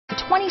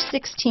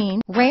2016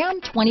 Ram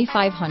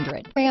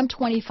 2500. Ram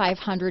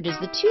 2500 is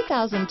the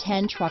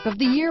 2010 Truck of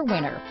the Year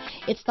winner.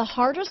 It's the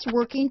hardest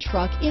working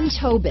truck in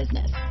tow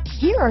business.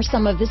 Here are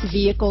some of this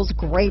vehicle's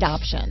great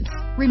options: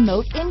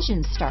 remote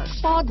engine start,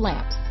 fog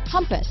lamps,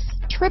 compass,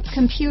 trip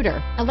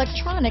computer,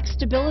 electronic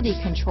stability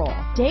control,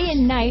 day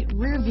and night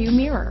rear view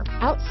mirror,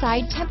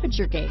 outside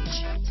temperature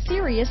gauge,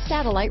 Sirius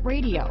satellite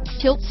radio,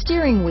 tilt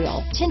steering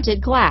wheel,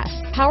 tinted glass,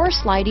 power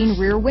sliding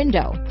rear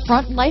window,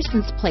 front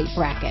license plate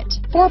bracket,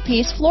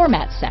 4-piece floor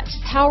mat set,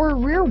 power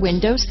rear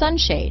window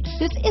sunshade.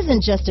 This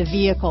isn't just a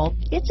vehicle,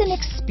 it's an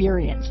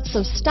experience.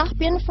 So stop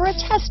in for a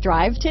test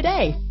drive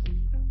today.